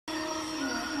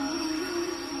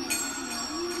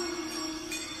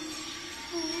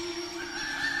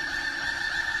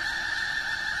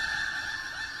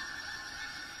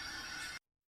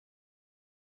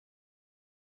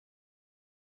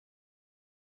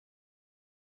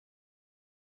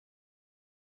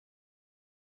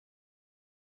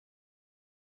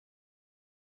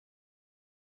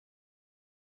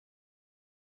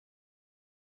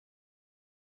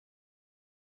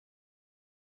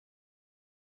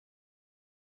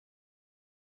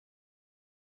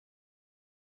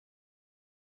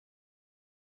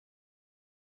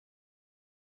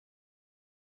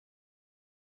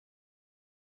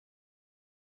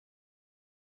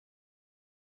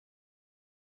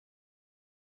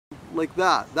like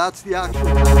that. That's the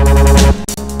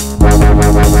actual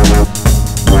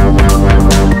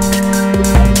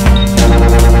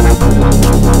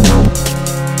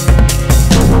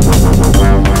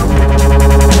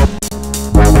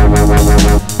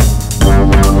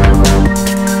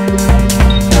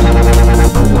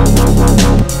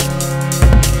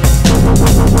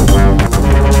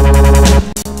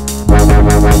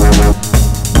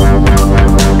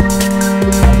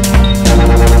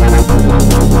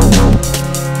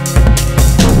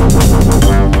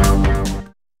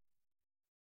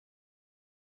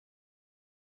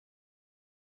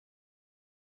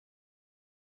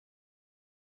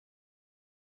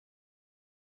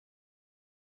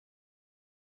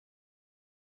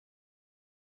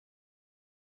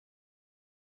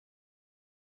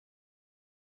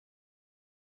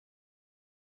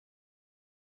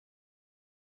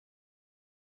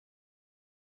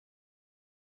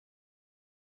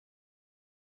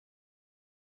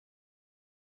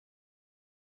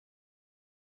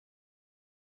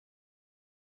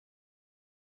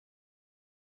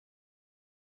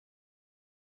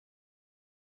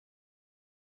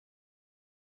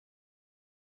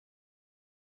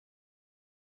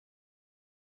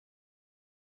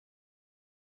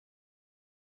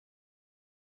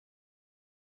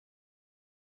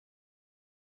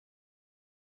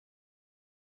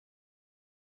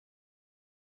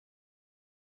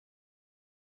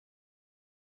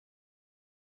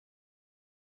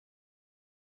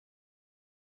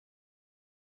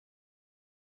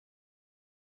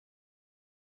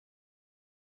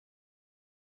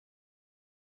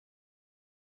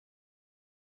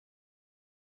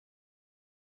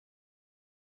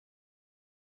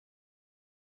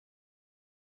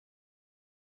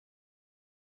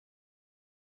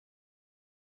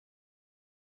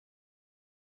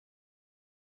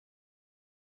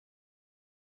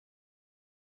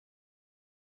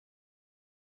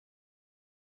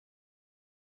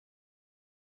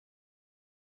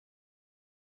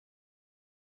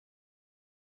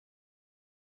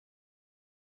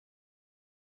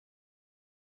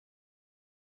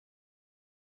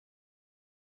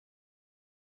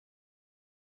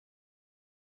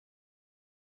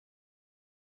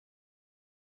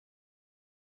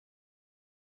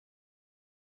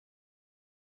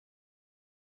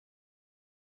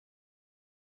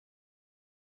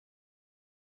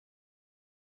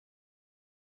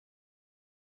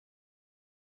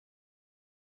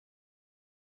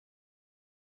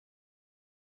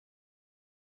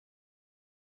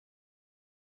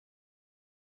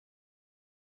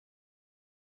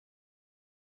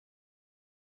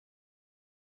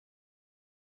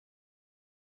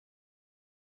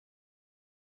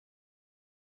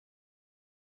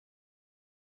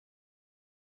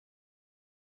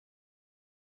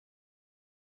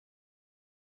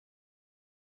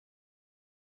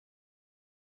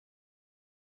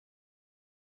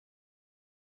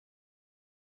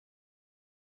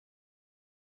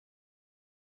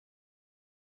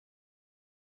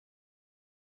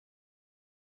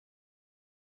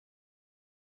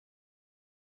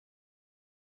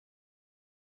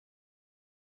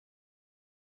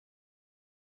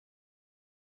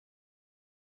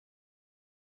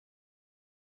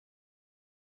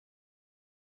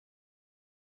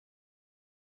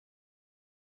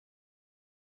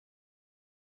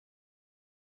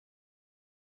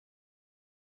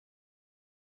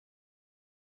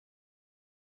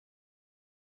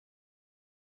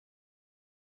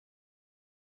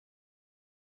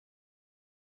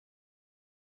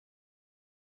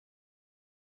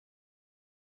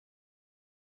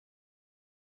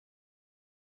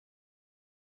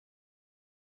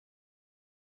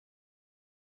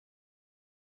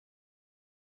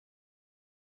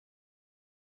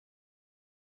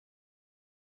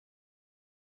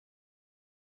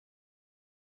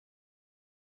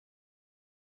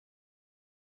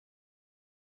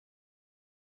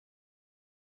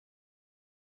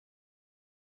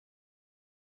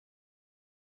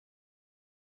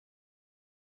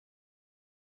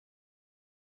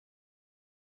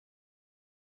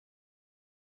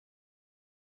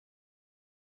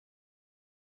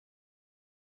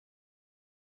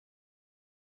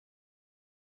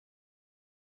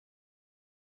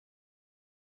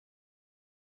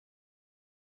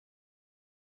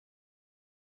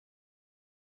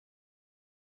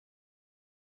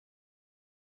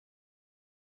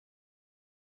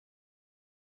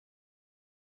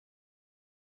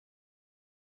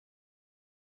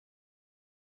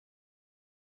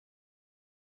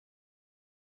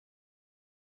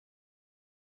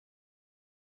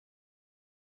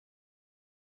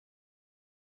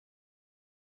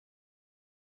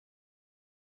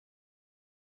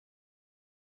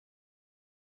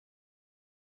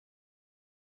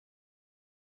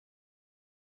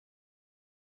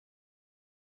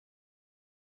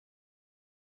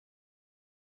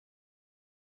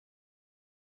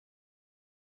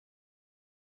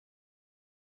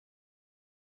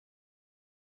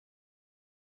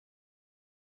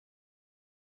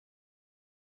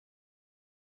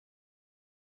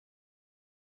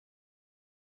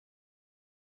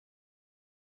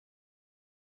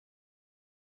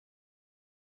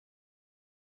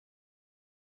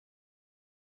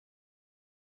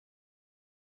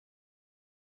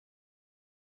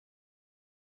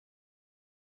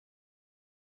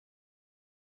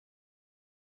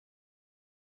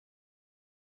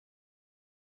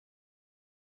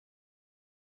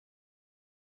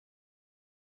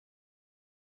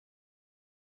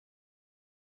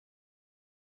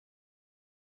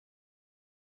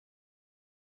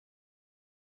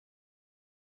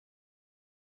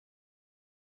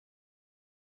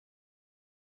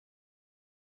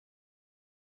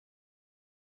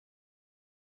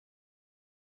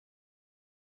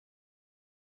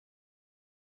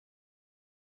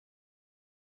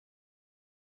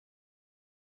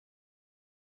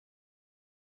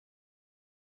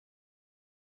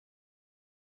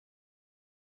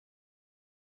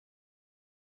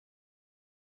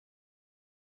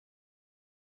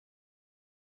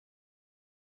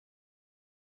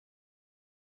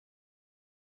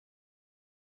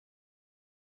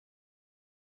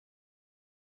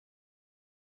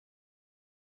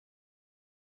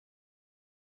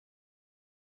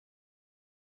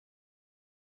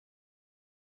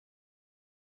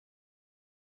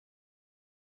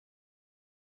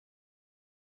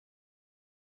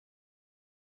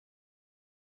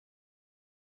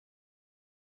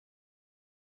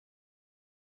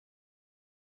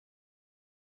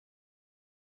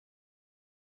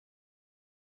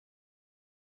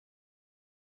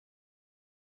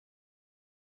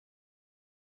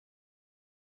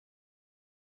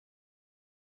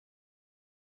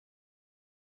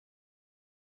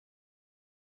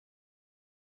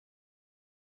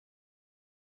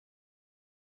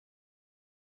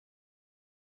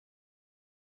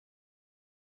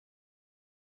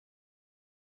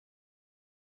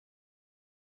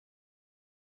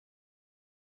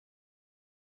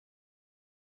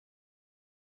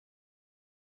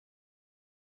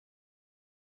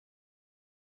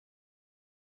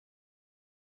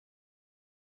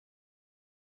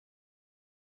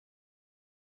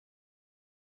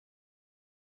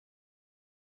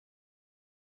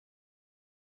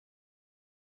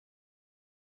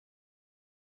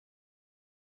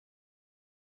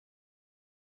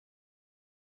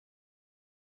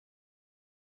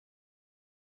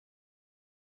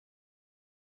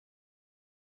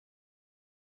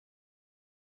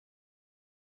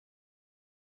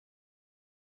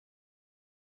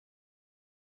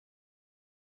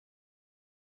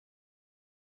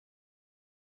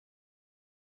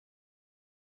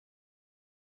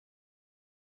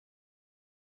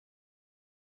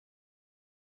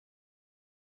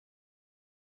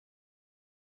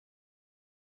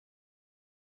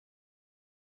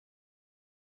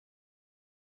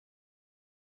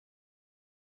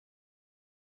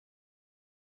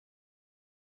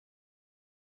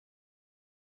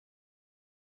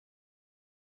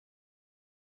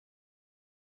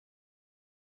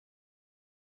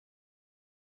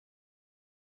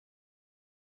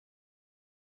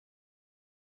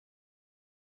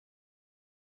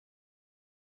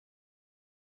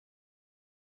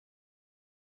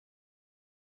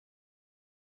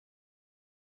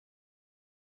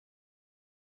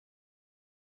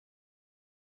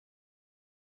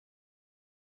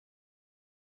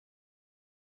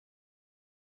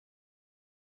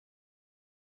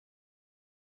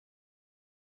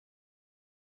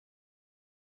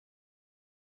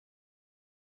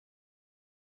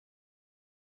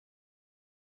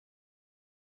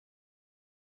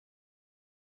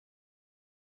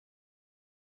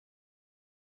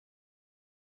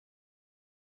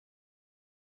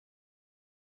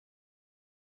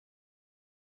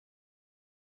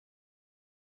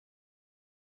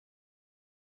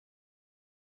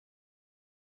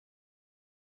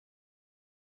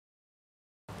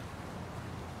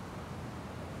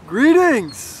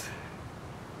Greetings,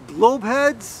 globe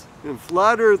heads and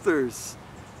flat earthers.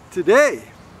 Today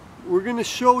we're going to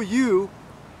show you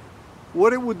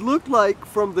what it would look like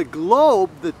from the globe,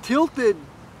 the tilted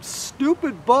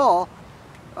stupid ball.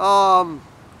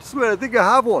 Just wait, I think I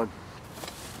have one.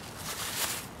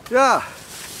 Yeah,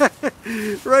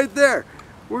 right there.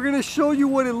 We're going to show you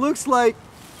what it looks like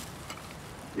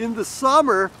in the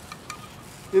summer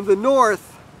in the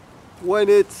north when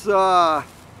it's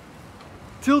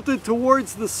tilted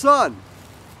towards the sun.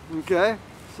 Okay,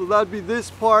 so that'd be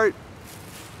this part.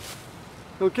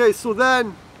 Okay, so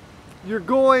then you're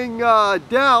going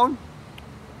down,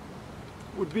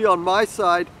 would be on my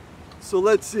side. So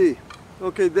let's see.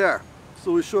 Okay, there.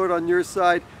 So we'll show it on your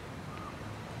side.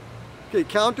 Okay,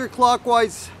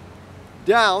 counterclockwise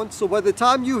down. So by the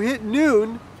time you hit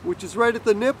noon, which is right at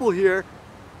the nipple here,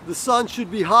 the sun should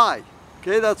be high.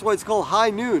 Okay, that's why it's called high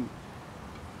noon.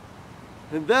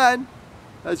 And then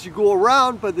as you go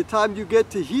around, by the time you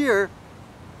get to here,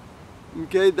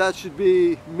 okay, that should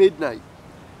be midnight.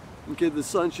 Okay, the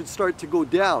sun should start to go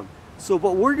down. So,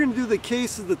 but we're going to do the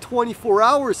case of the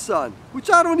 24-hour sun,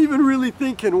 which I don't even really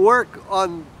think can work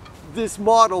on this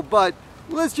model, but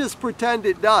let's just pretend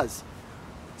it does.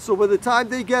 So by the time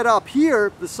they get up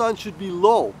here, the sun should be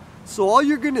low. So all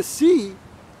you're going to see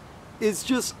is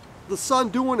just the sun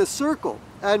doing a circle.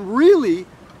 And really,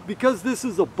 because this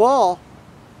is a ball,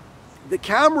 the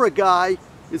camera guy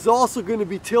is also going to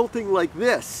be tilting like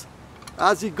this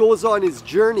as he goes on his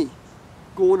journey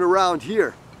going around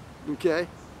here. Okay,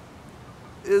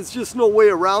 there's just no way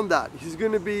around that. He's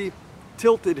going to be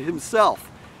tilted himself.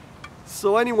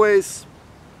 So anyways,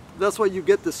 that's why you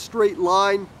get the straight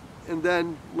line and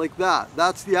then like that.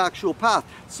 That's the actual path.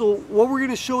 So what we're going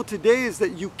to show today is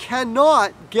that you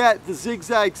cannot get the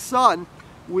zigzag sun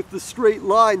with the straight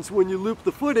lines when you loop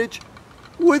the footage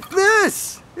with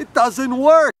this. It doesn't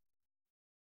work.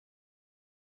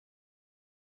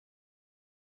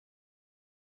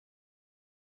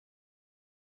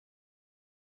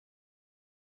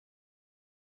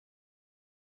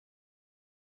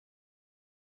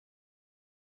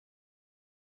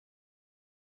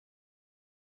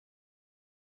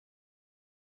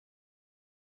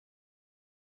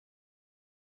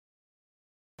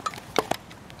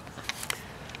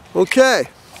 Okay,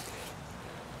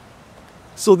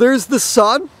 so there's the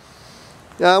sun,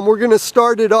 and we're going to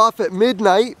start it off at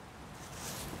midnight,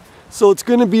 so it's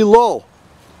going to be low,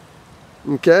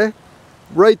 okay,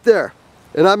 right there.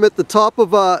 And I'm at the top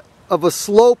of a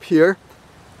slope here,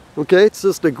 okay, it's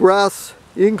just a grass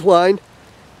incline,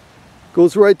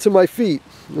 goes right to my feet,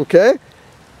 okay,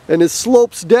 and it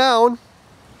slopes down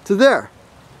to there.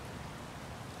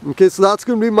 Okay, so that's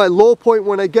going to be my low point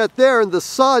when I get there, and the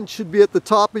sun should be at the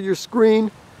top of your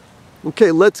screen. Okay,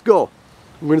 let's go.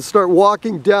 I'm going to start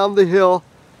walking down the hill.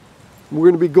 We're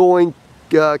going to be going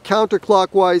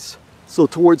counterclockwise, so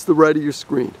towards the right of your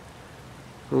screen.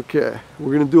 Okay,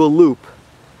 we're going to do a loop.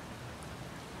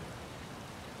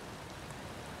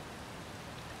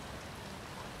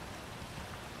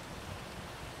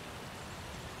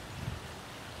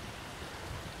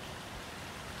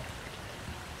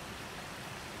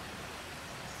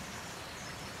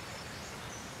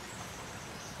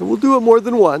 And we'll do it more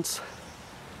than once.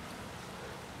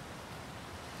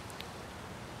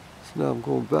 So now I'm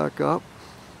going back up.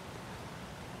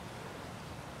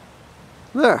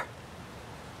 There.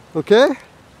 Okay?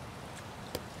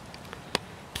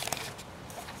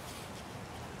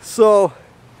 So,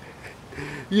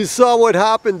 you saw what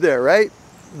happened there, right?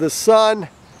 The sun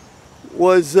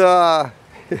was, I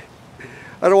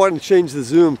don't want to change the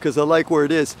zoom because I like where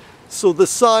it is. So the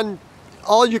sun,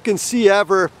 all you can see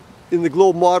ever in the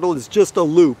globe model is just a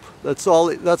loop. That's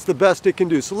all. That's the best it can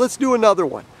do. So let's do another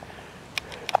one.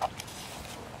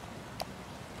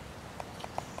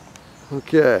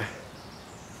 Okay.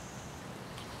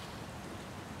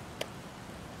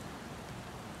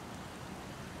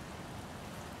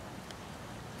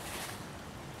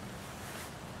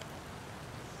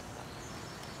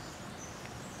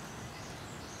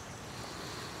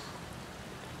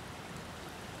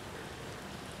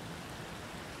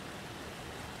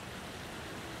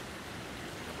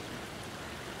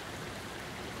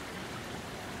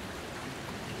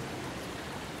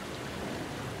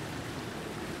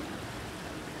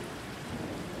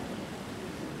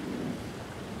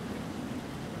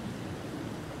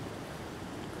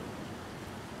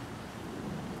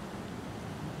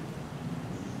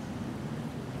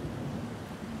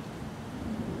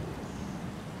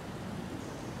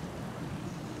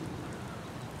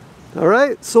 All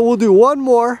right, so we'll do one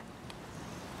more.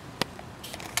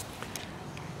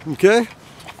 Okay,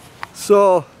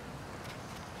 so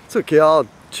it's okay, I'll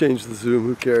change the zoom,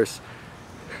 who cares?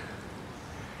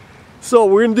 So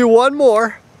we're gonna do one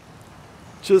more.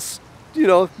 Just, you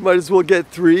know, might as well get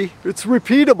 3. It's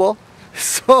repeatable.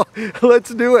 So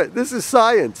let's do it. This is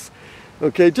science.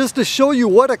 Okay, just to show you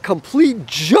what a complete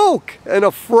joke and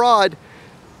a fraud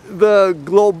the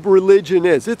globe religion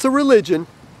is. It's a religion,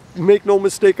 make no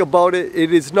mistake about it.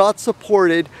 It is not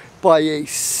supported by a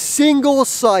single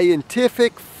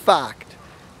scientific fact,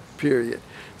 period.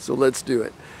 So let's do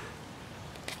it.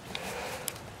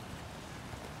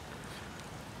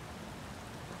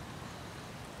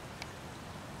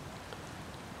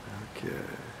 Okay.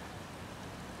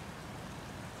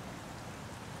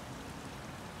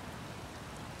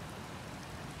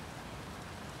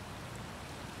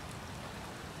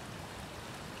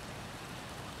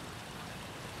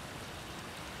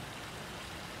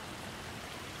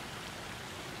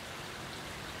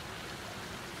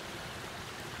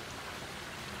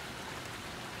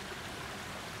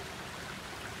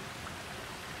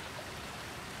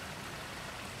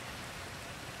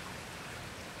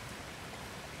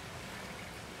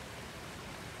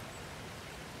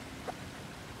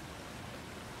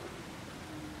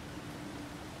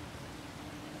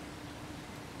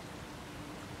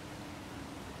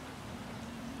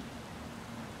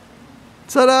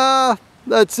 Ta-da!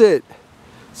 That's it.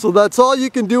 So that's all you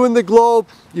can do in the globe.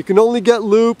 You can only get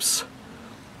loops.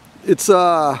 It's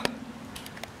okay?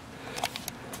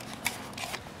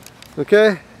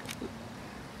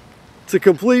 It's a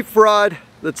complete fraud.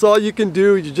 That's all you can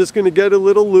do. You're just going to get a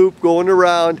little loop going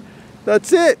around.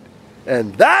 That's it.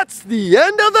 And that's the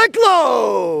end of the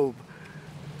globe.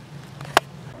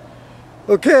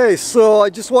 Okay, so I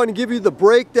just want to give you the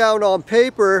breakdown on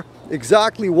paper,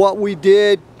 exactly what we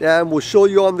did, and we'll show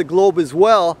you on the globe as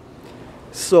well.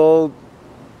 So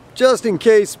just in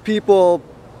case people,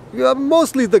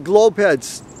 mostly the globe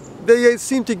heads, they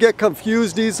seem to get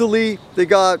confused easily. They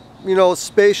got, you know,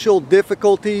 spatial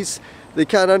difficulties. They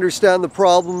can't understand the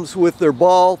problems with their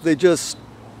ball. They just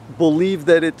believe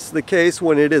that it's the case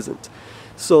when it isn't.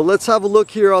 So let's have a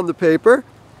look here on the paper.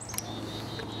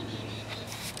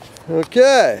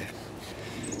 Okay,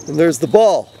 and there's the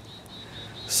ball.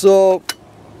 So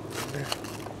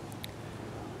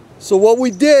what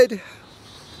we did,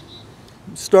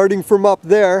 starting from up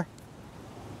there,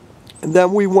 and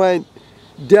then we went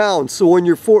down. So when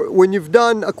you've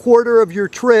done a quarter of your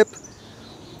trip,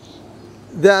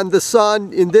 then the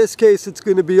sun, in this case, it's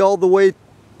going to be all the way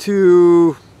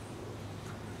to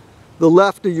the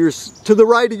left of your, to the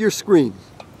right of your screen.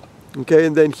 Okay,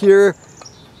 and then here,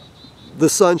 the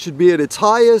sun should be at its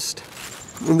highest,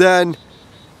 and then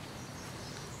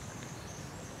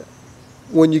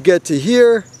when you get to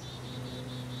here,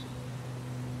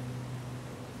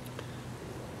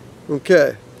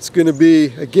 okay, it's going to be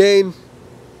again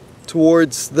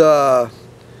towards the,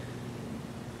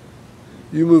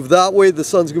 you move that way, the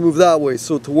sun's going to move that way,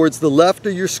 so towards the left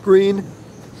of your screen.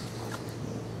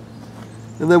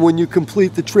 And then when you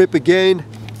complete the trip again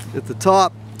at the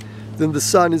top, then the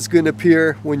sun is going to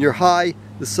appear, when you're high,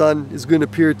 the sun is going to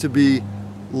appear to be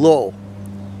low.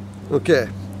 Okay,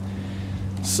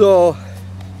 so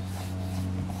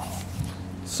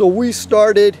we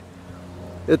started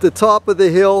at the top of the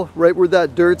hill, right where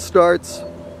that dirt starts,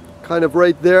 kind of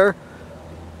right there.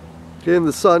 Okay, and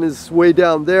the sun is way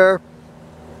down there.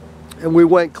 And we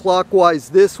went clockwise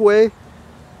this way.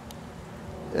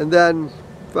 And then,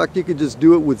 in fact, you could just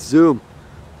do it with zoom.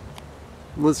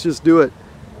 Let's just do it.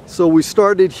 So we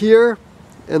started here,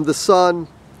 and the sun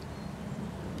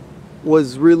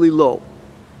was really low.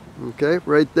 Okay,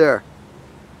 right there.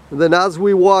 And then as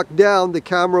we walked down, the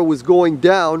camera was going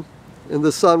down, and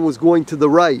the sun was going to the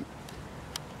right.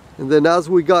 And then as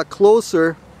we got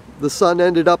closer, the sun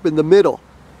ended up in the middle.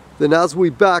 Then as we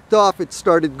backed off, it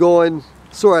started going,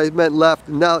 sorry, I meant left,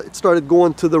 and now it started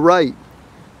going to the right.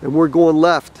 And we're going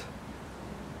left.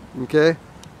 Okay?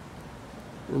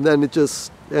 And then it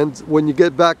just ends, when you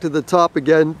get back to the top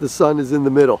again, the sun is in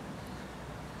the middle.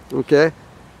 Okay?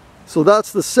 So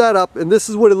that's the setup, and this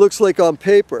is what it looks like on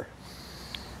paper.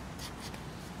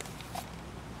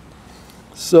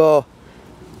 So,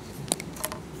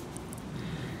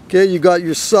 okay, you got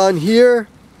your sun here.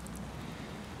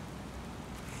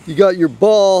 You got your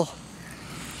ball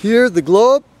here, the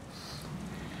globe.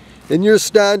 And you're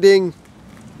standing,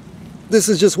 this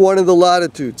is just one of the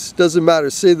latitudes. Doesn't matter.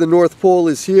 Say the North Pole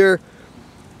is here,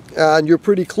 and you're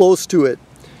pretty close to it.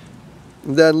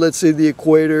 And then let's say the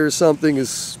equator or something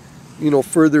is, you know,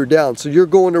 further down. So you're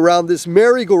going around this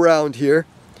merry-go-round here.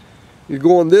 You're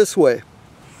going this way.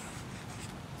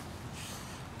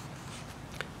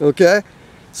 Okay,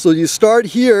 so you start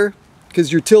here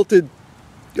because you're tilted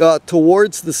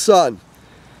towards the sun.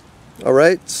 All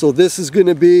right, so this is going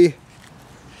to be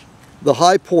the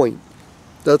high point.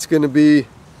 That's going to be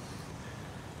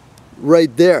right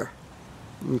there,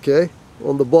 okay,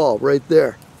 on the ball, right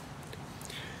there.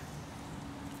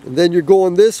 And then you're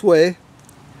going this way,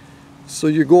 so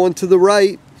you're going to the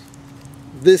right.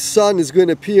 This sun is going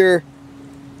to appear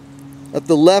at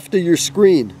the left of your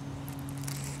screen.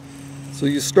 So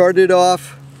you started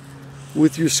off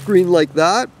with your screen like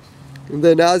that, and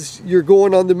then as you're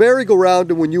going on the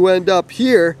merry-go-round, and when you end up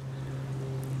here,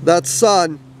 that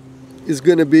sun is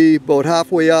going to be about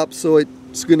halfway up, so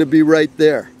it's going to be right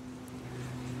there.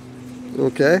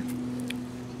 Okay?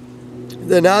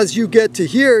 Then as you get to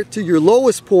here, to your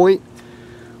lowest point,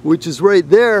 which is right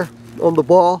there on the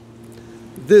ball,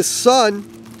 this sun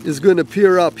is going to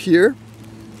appear up here.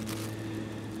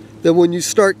 Then when you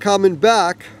start coming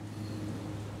back,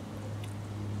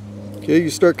 okay, you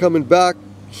start coming back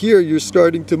here, you're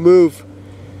starting to move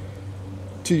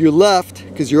to your left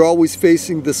because you're always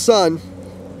facing the sun.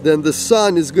 Then the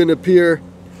sun is going to appear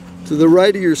to the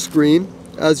right of your screen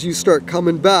as you start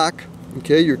coming back.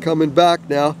 Okay, you're coming back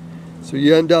now, so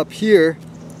you end up here,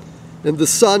 and the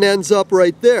sun ends up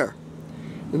right there.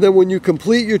 And then when you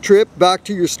complete your trip back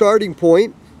to your starting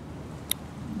point,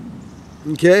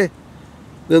 okay,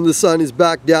 then the sun is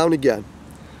back down again.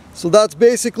 So that's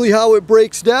basically how it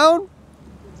breaks down.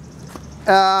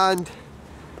 And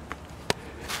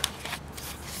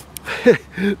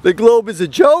the globe is a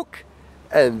joke,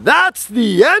 and that's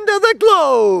the end of the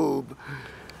globe.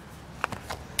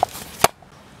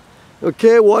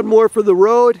 Okay, one more for the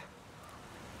road.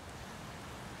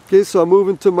 Okay, so I'm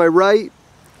moving to my right.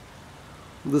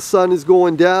 The sun is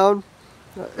going down.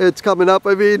 It's coming up,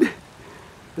 I mean.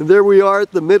 And there we are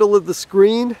at the middle of the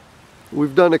screen.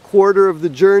 We've done a quarter of the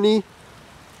journey,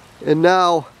 and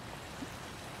now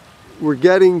we're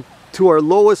getting to our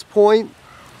lowest point.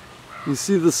 You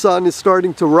see the sun is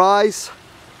starting to rise.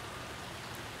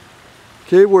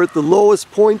 Okay, we're at the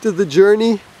lowest point of the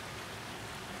journey,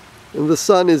 and the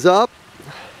sun is up.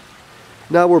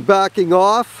 Now we're backing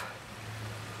off.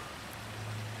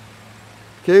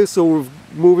 Okay, so we're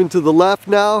moving to the left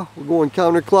now. We're going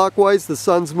counterclockwise. The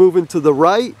sun's moving to the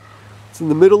right. It's in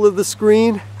the middle of the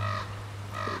screen.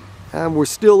 And we're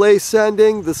still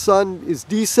ascending. The sun is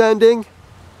descending.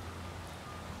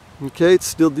 Okay, it's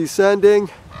still descending.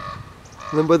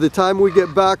 And then by the time we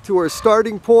get back to our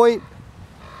starting point,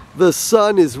 the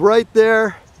sun is right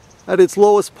there at its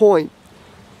lowest point.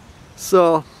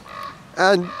 So,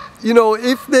 and you know,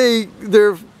 if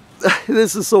they're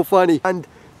this is so funny, and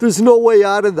there's no way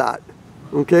out of that.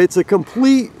 Okay, it's a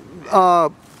complete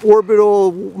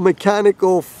orbital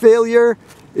mechanical failure.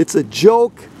 It's a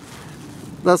joke.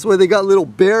 That's why they got little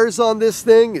bears on this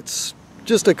thing. It's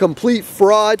just a complete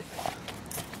fraud.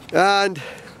 And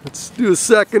let's do a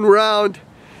second round.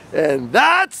 And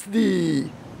that's the...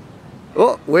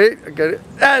 Oh, wait, I got it.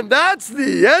 And that's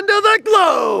the end of the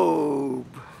globe.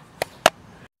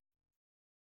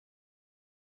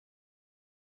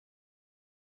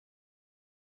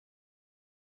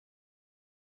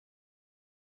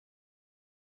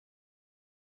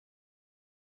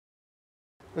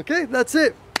 Okay, that's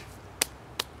it.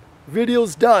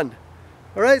 Video's done.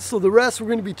 All right, so the rest we're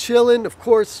going to be chilling. Of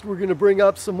course, we're going to bring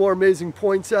up some more amazing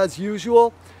points as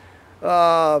usual.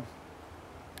 I'll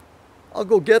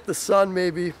go get the sun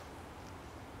maybe.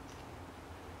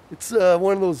 It's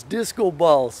one of those disco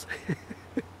balls.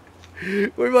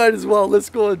 We might as well. Let's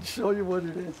go and show you what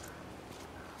it is.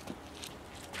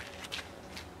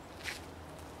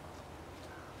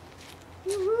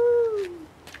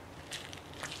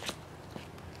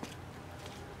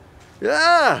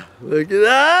 Yeah, look at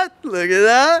that, look at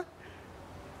that.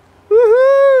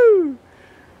 Woohoo!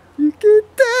 You can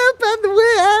tell by the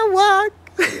way I walk.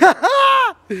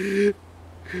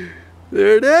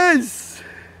 There it is.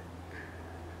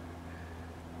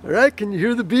 All right, can you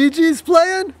hear the Bee Gees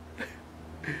playing?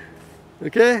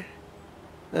 Okay,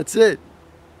 that's it.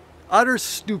 Utter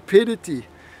stupidity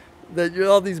that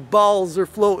all these balls are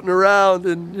floating around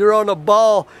and you're on a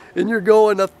ball and you're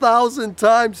going 1,000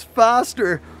 times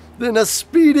faster than a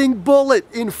speeding bullet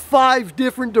in 5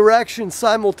 different directions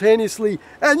simultaneously,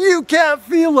 and you can't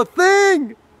feel a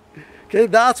thing. Okay,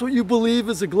 that's what you believe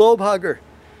is a globe hugger.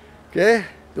 Okay,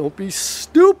 don't be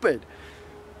stupid.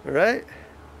 All right,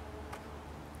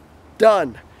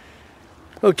 done.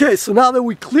 Okay, so now that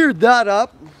we cleared that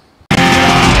up,